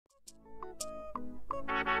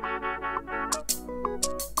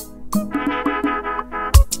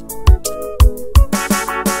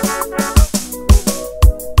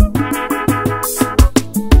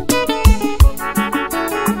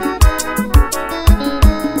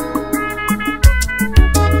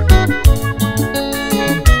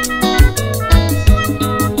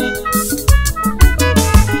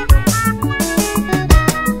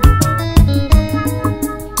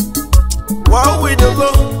Walk with the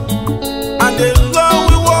Lord, and the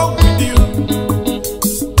Lord will walk with you.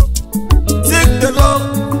 Seek the Lord,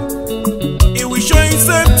 He will show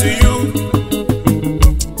Himself to you.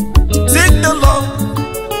 Seek the Lord,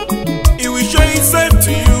 He will show Himself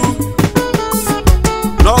to you.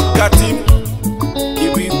 Knock at Him, He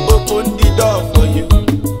will open the door for you.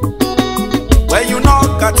 When you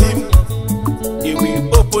knock at Him, He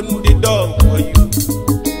will open the door for you.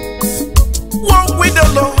 Walk with the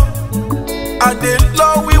Lord, and the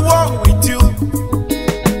Lord will walk with you.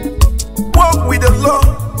 Walk with the Lord,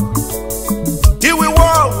 He will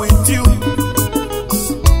walk with you.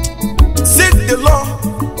 Seek the Lord,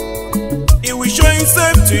 He will show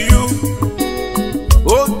Himself to you.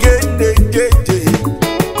 Okay,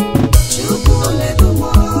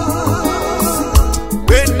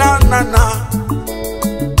 na na na.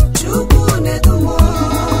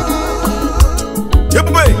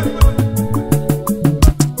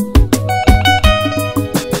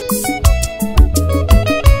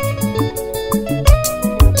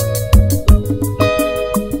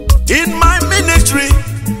 In my ministry,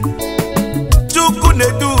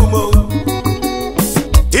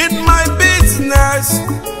 in my business,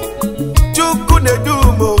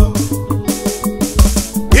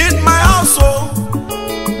 in my household,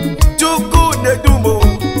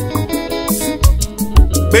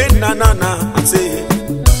 Benanana, say,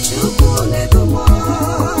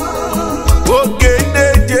 okay,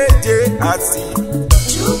 I see.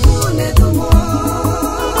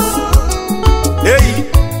 Hey.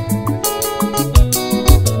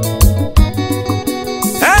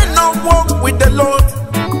 Enoch walked with the Lord,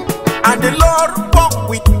 and the Lord walked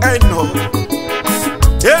with Enoch.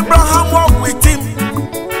 Abraham walked with him,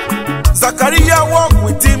 Zachariah walked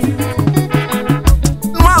with him.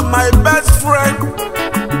 Noah, my best friend,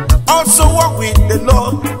 also walked with the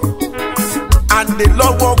Lord, and the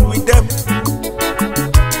Lord walked with them.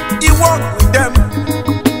 He walked with them,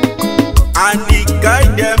 and He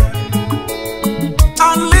guided them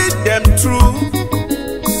and lead them through.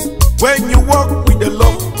 When you walk with the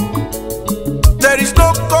Lord, there is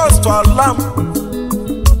no cause for alarm.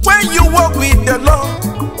 When you walk with the Lord,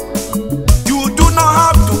 you do not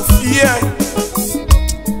have to fear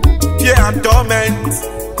and torment.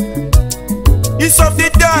 It's of the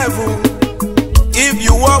devil. If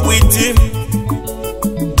you walk with him,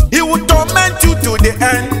 he will torment you to the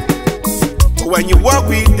end. But when you walk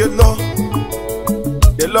with the Lord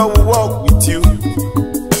will walk with you.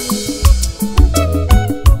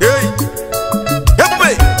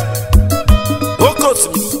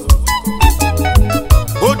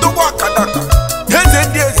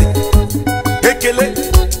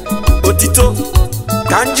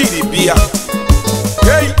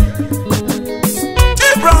 Hey,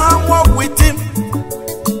 Abraham walked with him,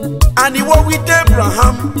 and he walked with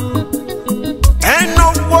Abraham.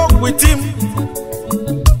 Enoch walked with him,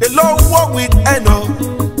 the Lord walked with Enoch.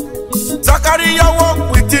 Zachariah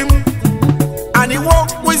walked with him, and he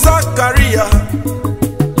walked with Zachariah.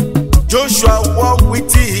 Joshua walked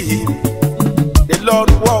with him, the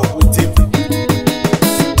Lord walked with him.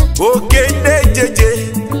 Okay,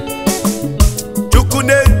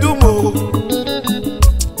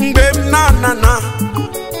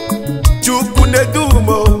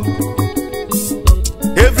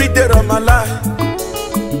 every day of my life,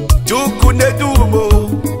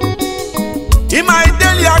 in my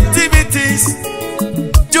daily activities,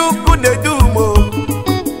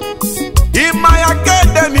 in my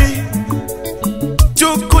academy,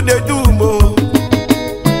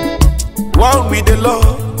 one with the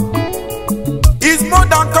Lord is more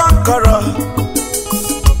than conqueror.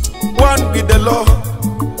 One with the Lord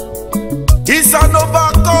is an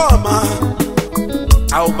overcomer.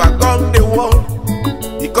 I overcome the world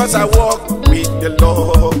because I walk with the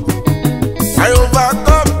Lord. I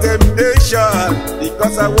overcome temptation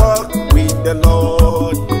because I walk with the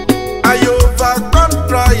Lord. I overcome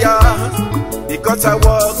trials because I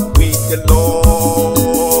walk with the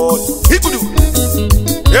Lord. He could do.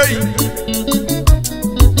 Hey.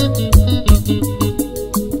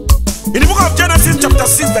 In the book of Genesis chapter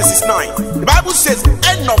 6 verses 9, the Bible says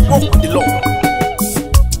Enoch walked with the Lord.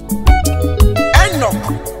 Enoch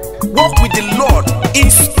walked with the Lord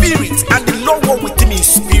in spirit, and the Lord walked with him in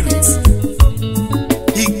spirit.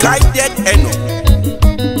 with Enoch.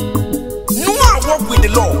 Noah walked with the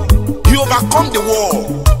Lord. He overcome the wall.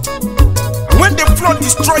 And when the flood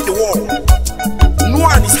destroyed the wall,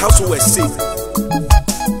 Noah and his household were saved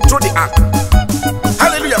through the ark.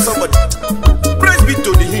 Hallelujah, somebody. Praise be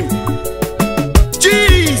to the hymn.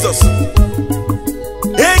 Jesus.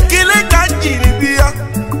 Ekele kanjiribia,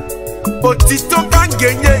 otito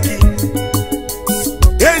kangenyegi.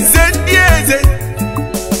 Eze ndieze,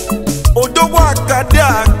 odogo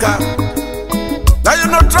akadaka. Now you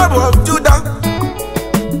know trouble of Judah,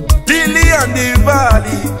 Lily and the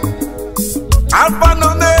valley, Alpha and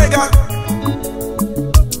Omega,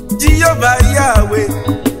 Jehovah Yahweh,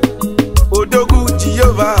 odogo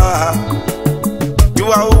Jehovah, you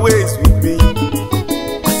are always with me.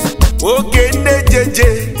 Ogene jeje,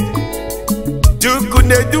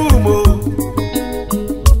 Jukune dumo,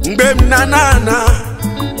 Mbem nanana,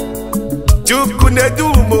 Jukune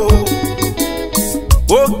dumo,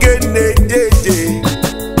 Ogene jeje,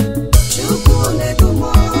 Jukune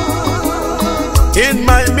dumo. In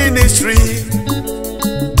my ministry,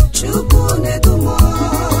 Jukune dumo.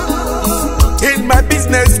 In my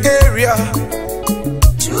business area,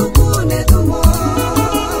 Jukune dumo.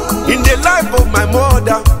 In the life of my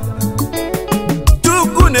mother,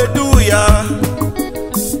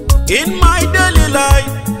 in my daily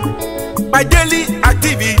life, my daily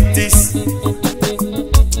activities,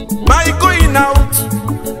 my going out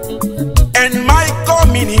and my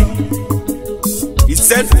coming in, he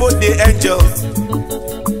sent for the angels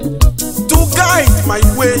to guide my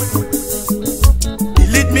way. He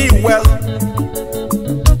lead me well,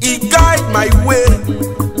 he guide my way,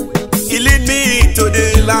 he lead me to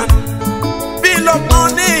the land, fill of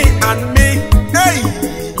money and me. Hey!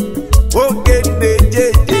 Okay,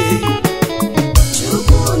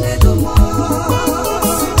 Jukune dumo.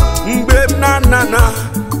 Mbem nanana.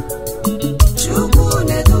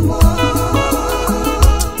 Jukune dumo.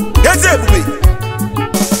 Ezebube.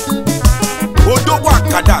 Odogwa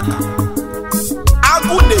kadaka.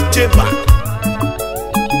 Agune cheba.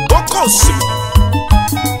 Okosim.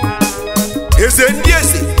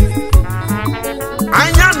 Ezendiezi.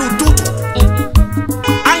 Anya nututu.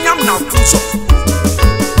 Anyam na fuso.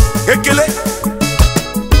 Ekele,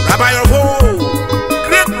 Rabbi of Hope,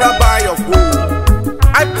 great Rabbi of Hope,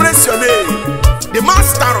 I praise your name, the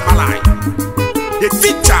master of my life, the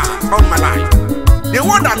teacher of my life, the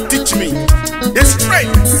one that teach me, the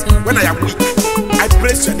strength when I am weak. I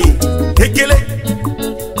praise your name. Ekele,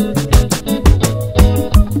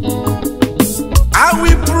 I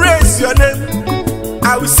will praise your name.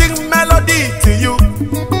 I will sing melody to you.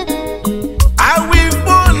 I will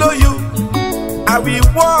follow you. I will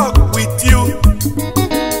walk with you.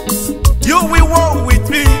 You will walk with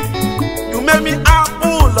me. You make me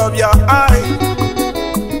apple of your eye.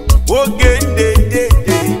 Again,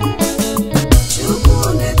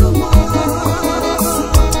 Jukune dumo.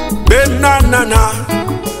 Benanana.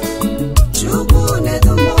 Jukune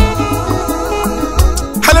dumo.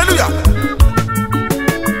 Hallelujah.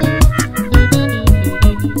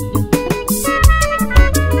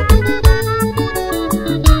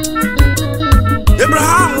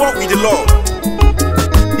 Abraham walked with the Lord.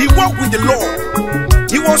 He walked with the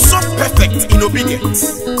Lord. He was so perfect in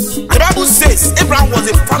obedience. And the Bible says Abraham was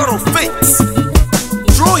a father of faith.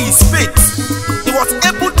 Through his faith, he was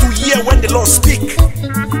able to hear when the Lord speak.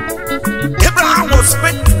 Abraham was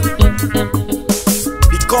faithful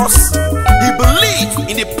because he believed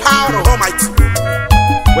in the power of Almighty.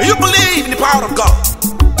 When you believe in the power of God,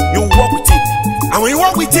 you walk with him. And when you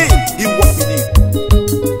walk with him, he will walk with you.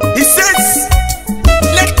 He says,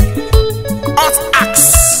 us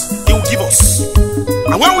ask, he will give us.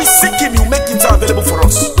 And when we seek him, he will make himself available for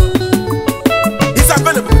us. He's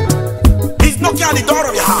available. He's knocking at the door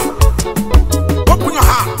of your heart. Open your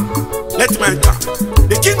heart. Let him enter.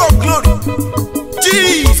 The King of glory,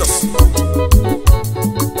 Jesus.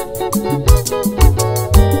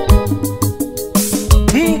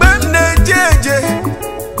 Mbene jeje,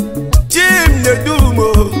 Jim dumo.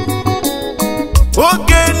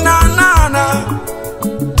 Oge na na na.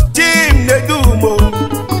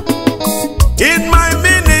 In my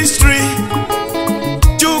ministry,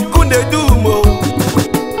 Jukune dumo.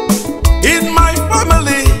 In my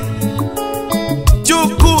family,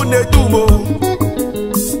 Jukune dumo.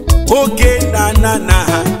 Okay, na na na.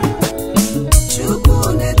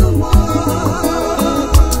 Jukune dumo.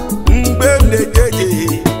 Mbene jeje.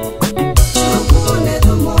 Jukune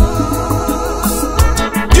dumo.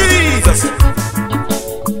 Jesus.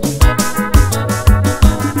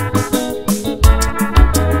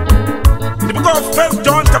 First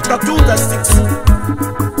John chapter 2 verse 6.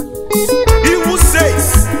 He who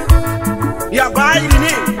says he abide in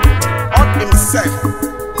him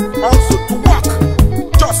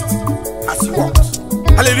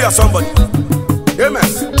Hallelujah, somebody. Amen.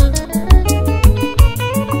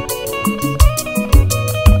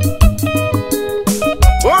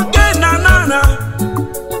 Okay, na.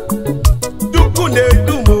 Duku ne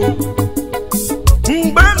dumo.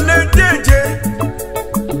 Mbam ne jeje.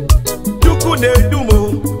 Duku ne dumo.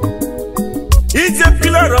 He's a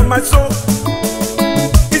pillar of my soul.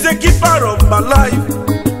 He's a keeper of my life.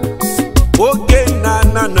 Okay, na.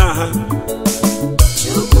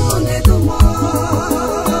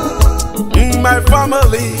 In my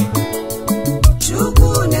family,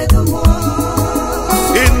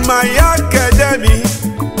 in my academy,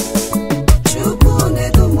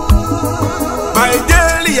 my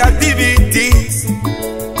daily activities.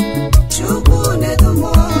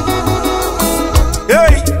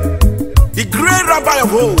 Hey, the great rabbi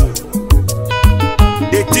of old,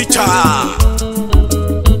 the teacher,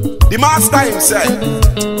 the master himself.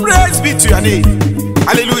 Praise be to your name.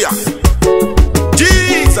 Hallelujah.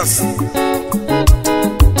 Jesus.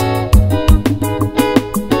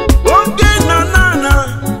 Okay, na.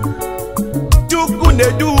 Duku ne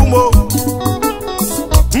dumo.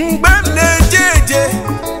 Mbem ne jeje.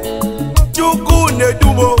 Duku ne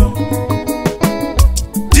dumo.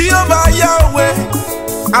 Jehovah Yahweh,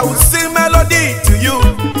 I will sing melody to you.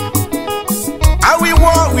 I will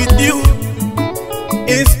walk with you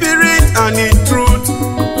in spirit and in truth.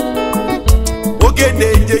 Okay, ne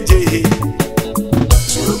jeje.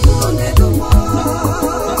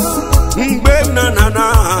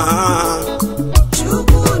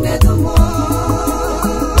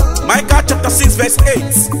 Micah chapter 6 verse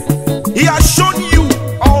 8. He has shown you,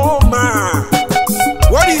 oh man,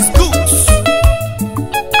 what is good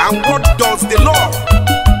and what does the law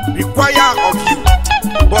require of you,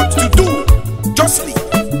 but to do justly,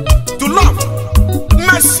 to love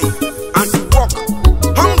mercy, and to walk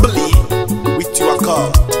humbly with your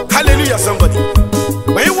God. Hallelujah, somebody.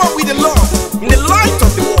 When you walk with the Lord in the light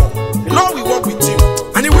of the world, the Lord will walk with you,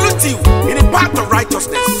 and He will lead you in the path of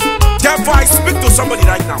righteousness. Therefore, I speak to somebody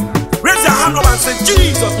right now. Raise your hand up and say,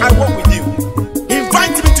 Jesus, I walk with you.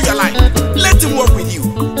 Invite Him into your life. Let Him walk with you.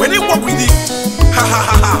 When He walk with you,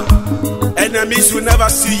 enemies will never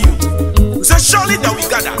see you. We say, surely they will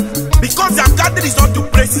gather. Because their gathering is not to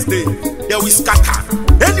praise His name, they will scatter.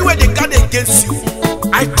 Anywhere they gather against you,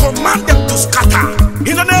 I command them to scatter.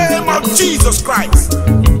 In the name of Jesus Christ.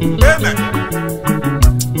 Amen.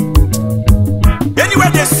 Anywhere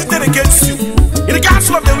they're sitting against you, in the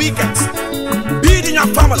council of the wicked, be it in your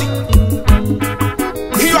family,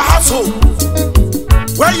 in your household,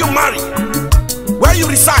 where you marry, where you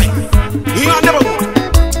reside, in your neighborhood,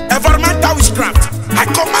 environmental witchcraft, I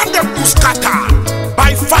command them to scatter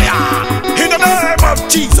by fire. In the name of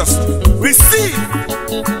Jesus, receive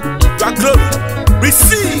your glory,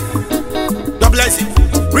 receive the blessing,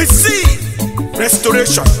 receive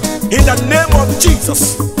restoration. In the name of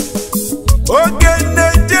Jesus. Okay,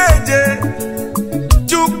 ne jeje,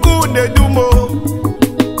 duku ne dumo.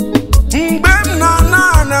 Mbem na,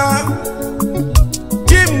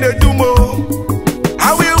 Jim ne dumo.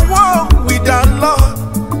 I will walk with the Lord,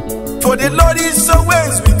 for the Lord is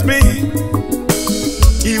always with me.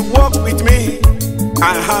 He walk with me,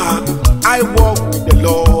 I walk with the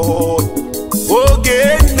Lord.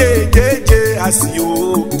 Okay, ne jeje, as you.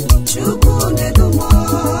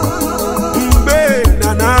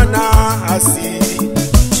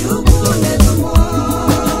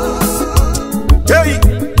 Hey,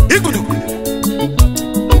 Igudu.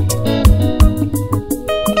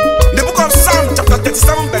 The book of Psalm chapter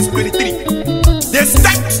 37 verse 23. The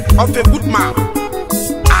steps of a good man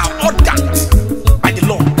are ordered by the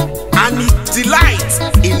Lord, and He delights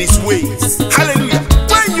in His ways. Hallelujah.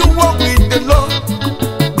 When you walk with the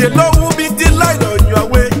Lord will be delighted on your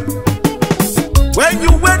way. When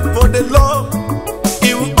you wait for the Lord,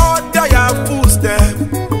 He will order your footsteps.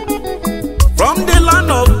 From the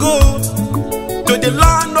land of gold to the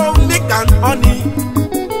land of milk and honey,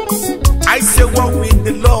 I say walk with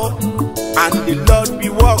the Lord, and the Lord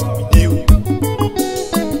will walk with you.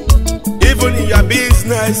 Even in your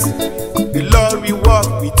business, the Lord will walk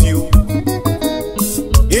with you.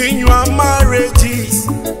 In your marriages,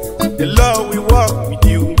 the Lord will walk with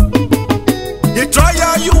you. The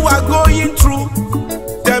trial you are going through,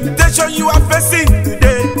 temptation you are facing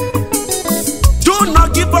today, do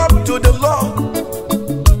not give up to the Lord.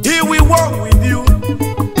 He will walk with you.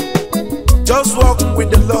 Just walk with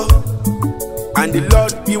the Lord, and the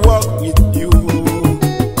Lord will walk with you.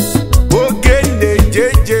 Okay, ne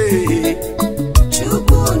jeje,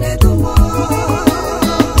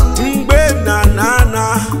 mbe na.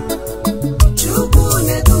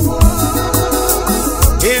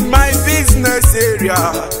 In my business area,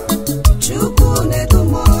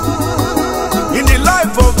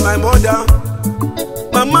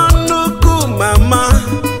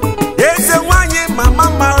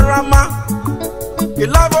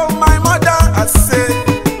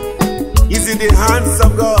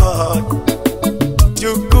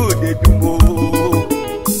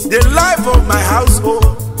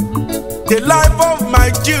 the life of my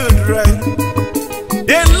children,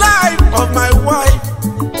 the life of my wife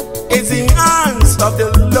is in hands of the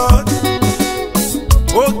Lord.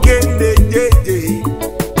 Ogene jeje,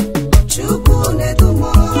 Chukwu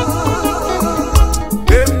nedumo,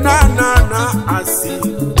 na na na asi.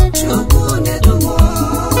 Chukwu nedumo,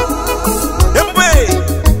 Hey,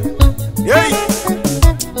 hey,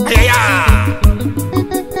 ayaya.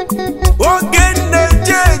 Ogene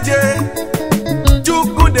jeje,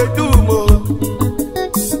 Chukwu nedumo.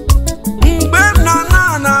 Mbe na na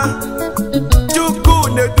na, Chukwu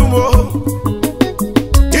nedumo.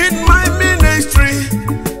 In my ministry,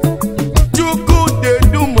 Chukwu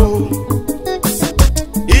nedumo.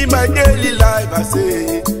 In my daily life, I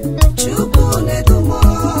say, Chukwu nedumo,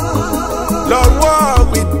 Lord,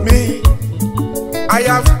 walk with me. I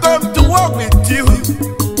have come to walk with you.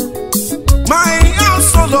 My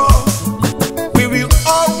house, oh Lord, we will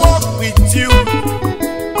all walk with you.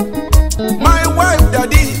 My wife,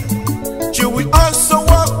 Daddy, she will also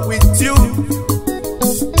walk with you.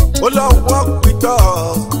 Oh Lord, walk with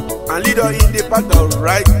us and lead us in the path of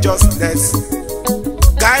righteousness.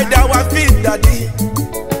 Guide our feet, Daddy.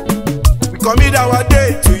 We commit our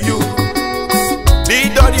day to you.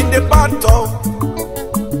 Lead us in the path of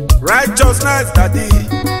righteousness, Daddy.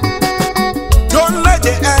 Don't let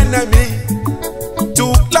the enemy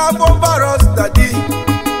to clap over us, Daddy.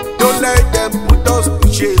 Don't let them put us to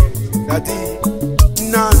shame, Daddy.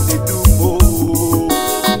 Now they do more.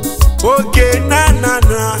 Okay, na na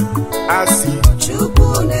na, I see.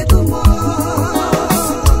 Chukwu nedumo,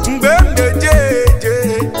 Mbembe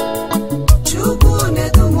jeje, Chukwu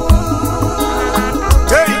nedumo,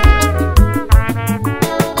 hey.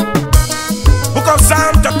 Book of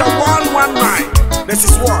Psalm chapter 119,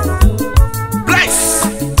 verses 1. Blessed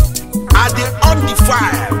are the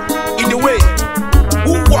undefiled in the way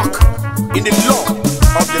who walk in the law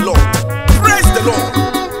of the Lord. Praise the Lord.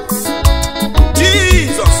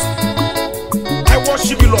 Jesus, I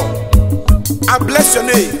worship you, Lord. I bless your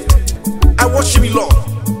name. I worship you, Lord.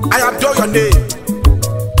 I adore your name.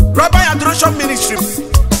 Rabbi Adoration Ministry,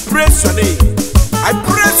 praise your name. I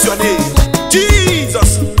praise your name.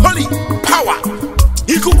 Jesus, holy power.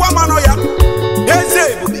 Ikukwa manoya,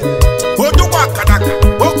 eze bubi, odukwa kadaka,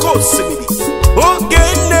 oko simidi,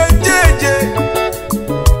 ogene jeje,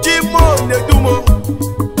 jimo nedumo,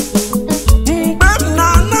 mbem na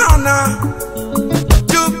na,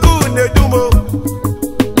 Chukwu nedumo.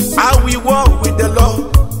 I will walk with the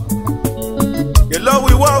Lord. The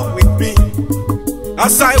Lord will walk with me.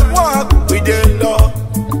 As I walk with the Lord,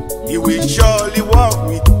 He will surely walk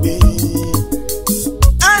with me.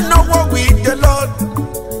 I know walk with the Lord.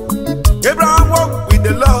 Abraham walked with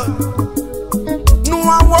the Lord.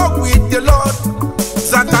 Noah walked with the Lord.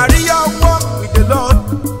 Zachariah walked with the Lord.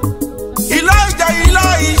 Elijah,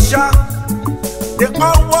 Elisha, they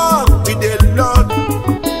all walked with the Lord.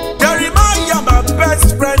 Jeremiah, my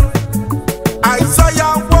best friend.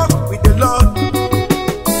 Isaiah walked with the Lord.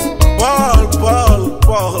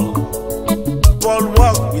 Paul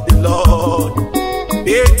walked with the Lord.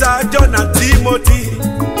 Peter, John, and Timothy,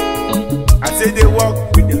 I say they walk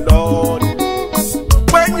with the Lord.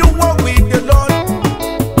 When you walk with the Lord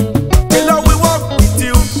will walk with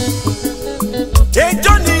you. A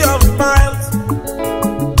journey of miles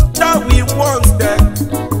that we once there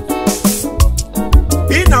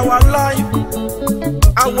in our life,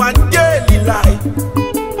 our daily life.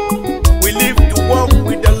 We live to walk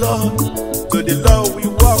with the Lord, so the Lord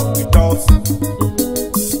will walk with us.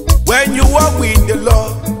 When you walk with the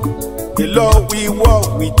Lord will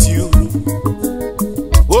walk with you.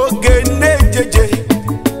 Ogene jeje,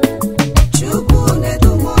 Chukwu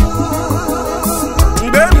nedumo,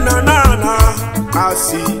 mbem na na na, I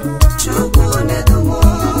see. Chukwu nedumo,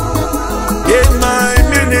 In my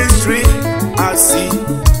ministry, I see.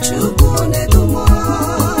 Chukwu nedumo,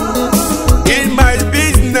 In my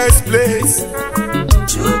business place,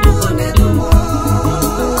 Chukwu nedumo,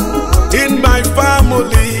 in my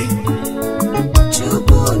family,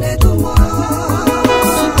 Chukwu nedumo,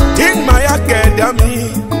 in my academy.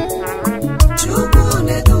 Chukwu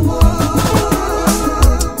nedumo,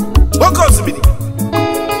 What goes me?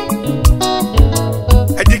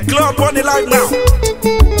 I declare upon the life now.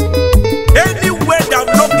 Anywhere that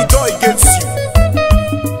knock the door against you,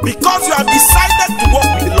 because you have decided to walk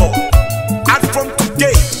with the Lord, and from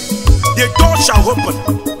today, the door shall open.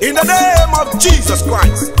 In the name of Jesus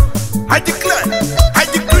Christ, I declare, I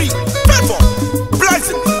decree, favor,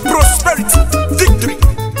 blessing, prosperity, victory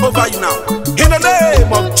over you now. In the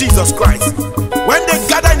name of Jesus Christ. When they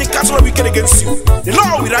gather in the castle of wicked against you, the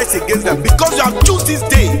Lord will rise against them, because you have chosen this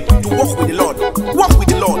day to walk with the Lord. Walk with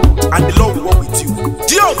the Lord, and the Lord will walk with you.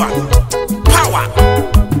 Jehovah,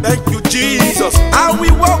 thank you, Jesus. I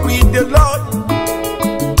will walk with the Lord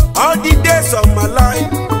all the days of my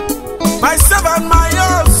life. Myself and my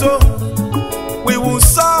household, we will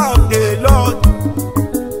serve the Lord.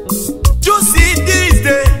 You see this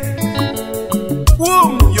day,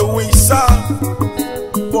 whom you will serve.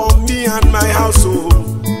 For me and my household,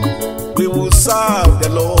 we will serve the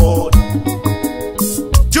Lord.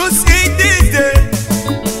 You see this day,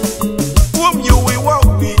 whom you will walk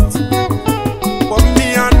with. For me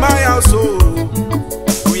and my household,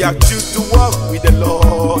 we are choose to walk with the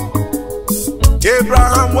Lord.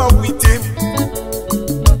 Abraham walked with him,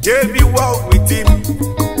 David walked with him,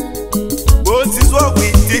 Moses walked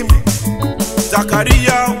with him,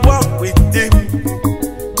 Zachariah walked with him.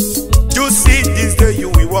 You see this day you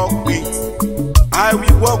will walk with, I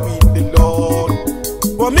will walk with the Lord.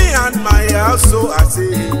 For me and my household, I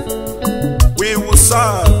say, we will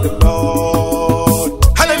serve the Lord.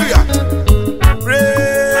 Hallelujah.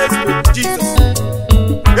 Praise to Jesus.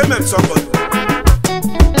 Amen, somebody.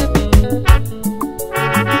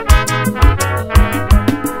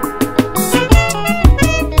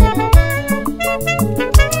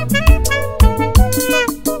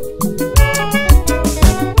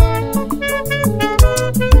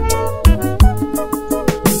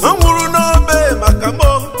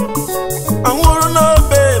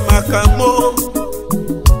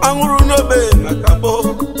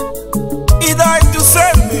 He died to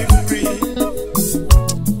set me free.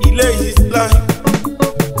 He laid his life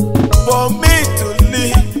for me to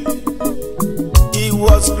live. He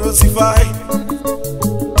was crucified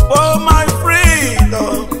for my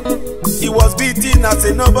freedom. He was beaten as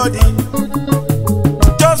a nobody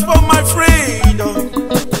just for my freedom.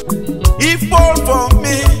 He fought for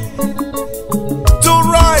me to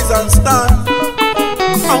rise and stand.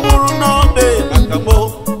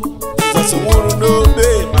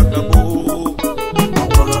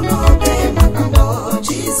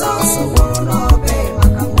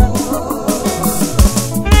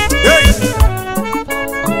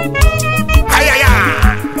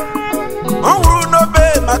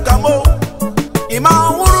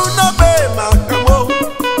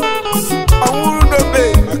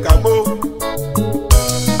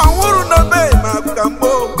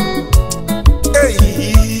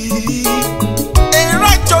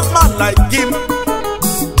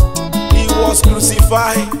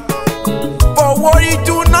 Crucified for what he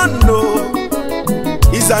do not know.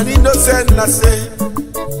 He's an innocent, I say.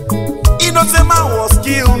 Innocent man was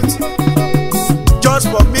killed just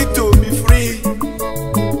for me to be free,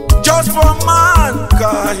 just for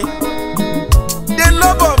mankind. The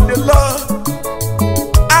love of the Lord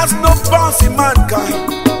has no bounds in mankind.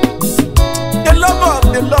 The love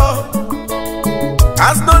of the Lord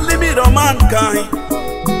has no limit on mankind.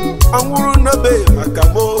 Anguru no be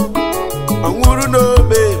makamo. Anguru no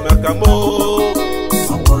be makamo.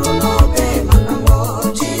 Anguru no be makamo.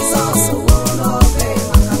 Jesus, anguru no be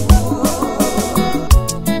makamo.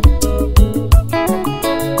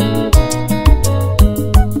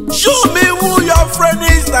 Show me who your friend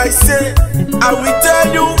is, I say. I will tell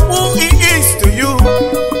you who he is to you.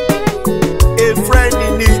 A friend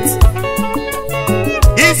in need.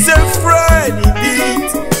 He's a friend indeed.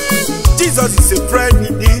 Jesus is a friend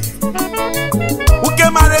indeed. Who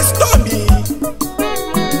came and restore me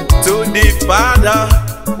to the Father.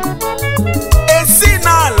 A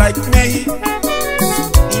sinner like me,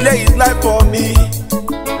 he laid his life for me.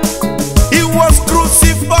 He was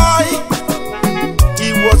crucified, he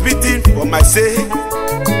was beaten for my sake,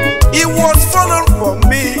 he was fallen for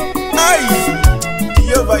me. Aye,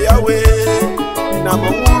 Jehovah Yahweh,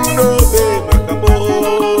 Namanguru no be makamo.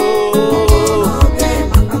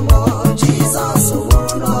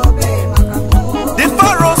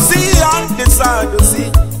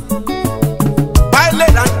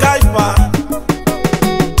 Pilate and Caiaphas,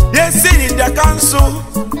 they sit in their council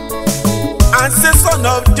and say, son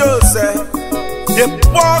of Joseph, the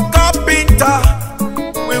poor carpenter,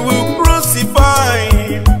 we will crucify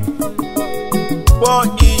him, for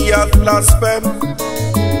he has blasphemed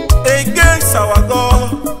against our God.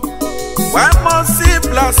 Why must he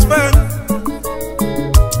blaspheme?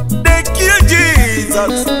 They kill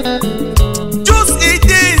Jesus. Just eat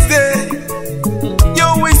this day, you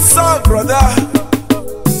will serve, brother.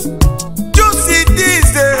 Just eat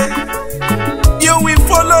this day, you will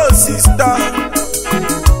follow, sister.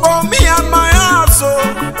 For me and my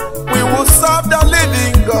household, we will serve the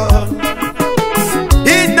living God.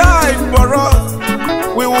 He died for us,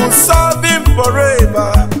 we will serve him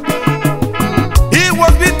forever. He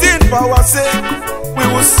was beaten for our sake, we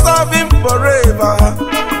will serve him forever.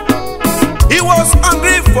 He was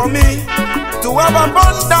angry for me to have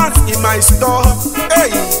abundance in my store.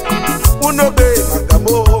 Hey.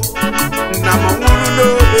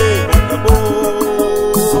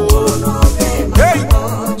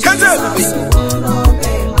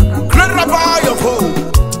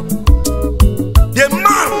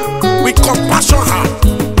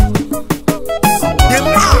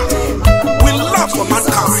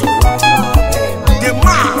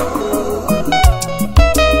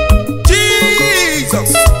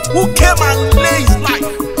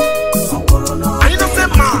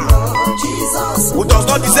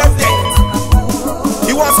 not deserve death.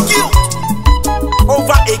 He was killed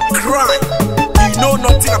over a crime he know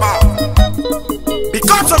nothing about.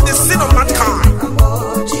 Because of the sin of mankind,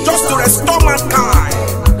 just to restore mankind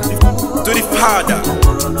to the Father,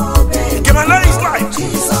 he came and laid his life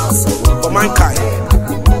for mankind.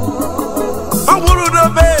 Anwuru no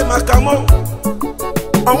be makamo,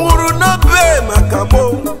 anwuru no be makamo,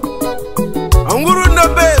 anwuru no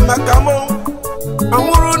be makamo,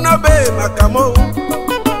 anwuru no be makamo.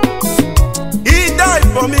 He died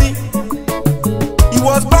for me. He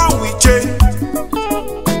was bound with chain,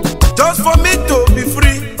 just for me to be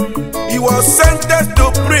free. He was sentenced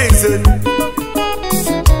to prison,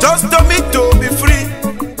 just for me to be free.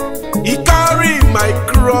 He carried my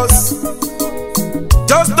cross,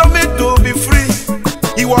 just for me to be free.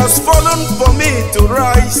 He was fallen for me to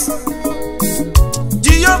rise.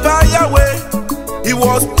 Jehovah Yahweh, he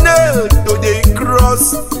was nailed to the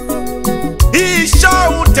cross. He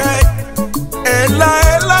shouted, Ela,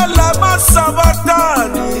 Ela, lama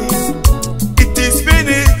sabachthani. It is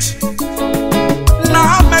finished.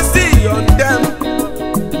 Now mercy on them.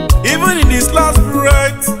 Even in his last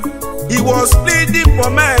breath, he was pleading for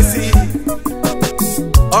mercy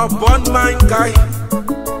upon mankind.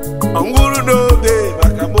 Anwuru no be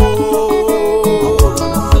makamo.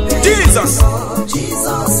 Jesus,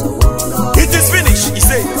 it is finished, he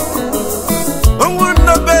said. Anwuru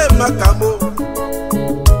no be makamo.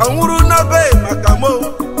 Anwuru no be makamo.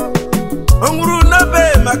 Anwuru no be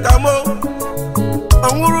makamo.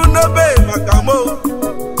 Anwuru no be makamo.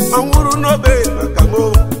 Anwuru no be makamo.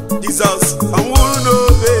 Jesus, anwuru no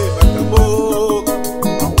be makamo.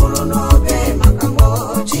 Anwuru no be makamo.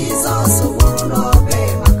 Jesus, anwuru no be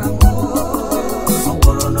makamo.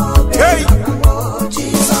 Anwuru no be makamo.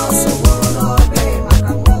 Jesus, anwuru no be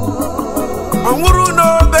makamo. Anwuru no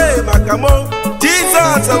be makamo.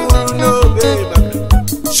 Jesus, anwuru no be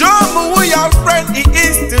makamo. Show me who your friend he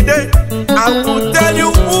is today. I will tell you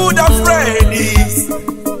who the friend is.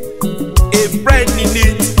 A friend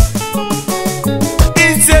indeed.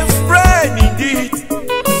 It's a friend indeed.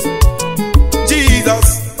 Jesus.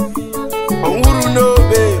 Anwuru no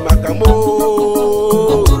be makamo.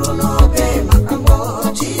 Anwuru no be makamo.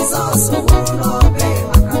 Jesus, anwuru no be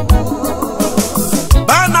makamo.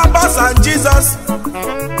 Barnabas and Jesus,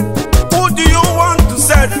 who do you want to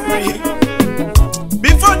set free?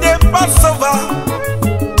 Before they pass over,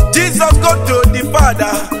 Jesus go to the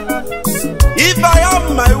Father. If I have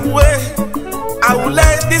my way, I will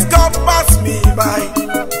let this cup pass me by.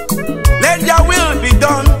 Let your will be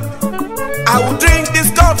done. I will drink this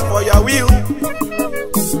cup for your will.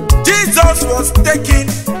 Jesus was taken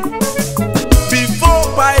before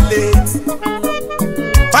Pilate.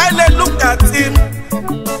 Pilate looked at him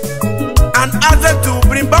and asked to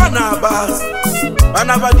bring Barnabas.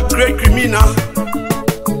 Barnabas the great criminal,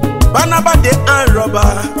 Barnabas the armed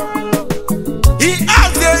robber. He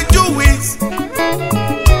asked the Jews,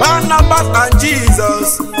 Barnabas and Jesus,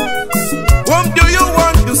 whom do you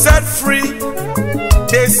want to set free?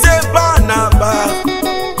 They say Barnabas.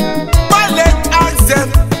 Pilate asked them,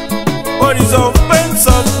 what is the offense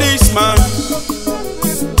of this man?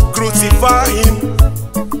 Crucify him.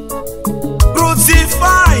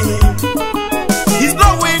 Crucify him. His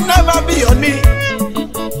blood will never be on me.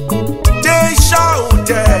 They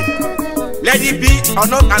shouted, let it be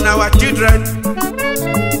on us and our children.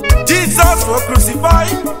 Jesus was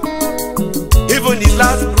crucified, even his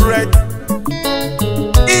last breath.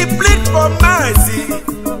 He pleaded for mercy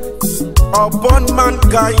upon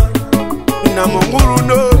mankind. Anwuru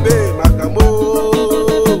no be makamo.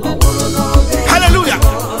 Hallelujah.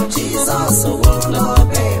 Jesus, anwuru no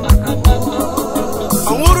be makamo.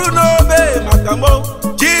 Anwuru no be makamo.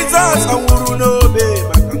 Jesus, anwuru no be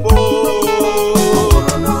makamo.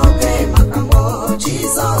 Anwuru no be makamo.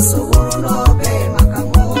 Jesus, anwuru no be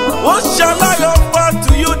makamo. What shall I offer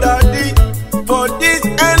to you, Daddy, for this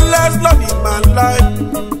endless love in my life?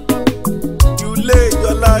 You laid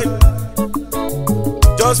your life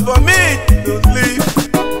just for me to live.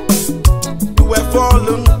 You were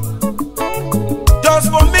fallen just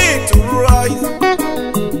for me to rise.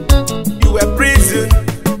 You were prison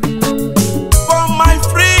for my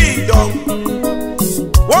freedom.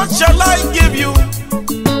 What shall I give you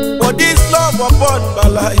for this love upon my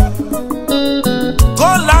life?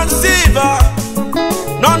 Gold and silver,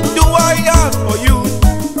 none do I have for you.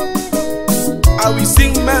 I will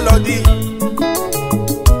sing melody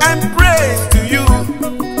and praise to you.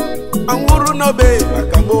 Anwuru no be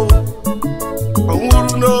makamo.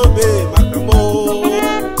 Anwuru no be makamo.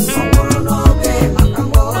 Anwuru no be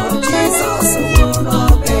makamo. Jesus, anwuru no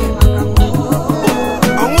be makamo.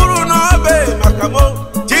 Anwuru no be makamo.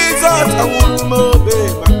 Jesus, anwuru no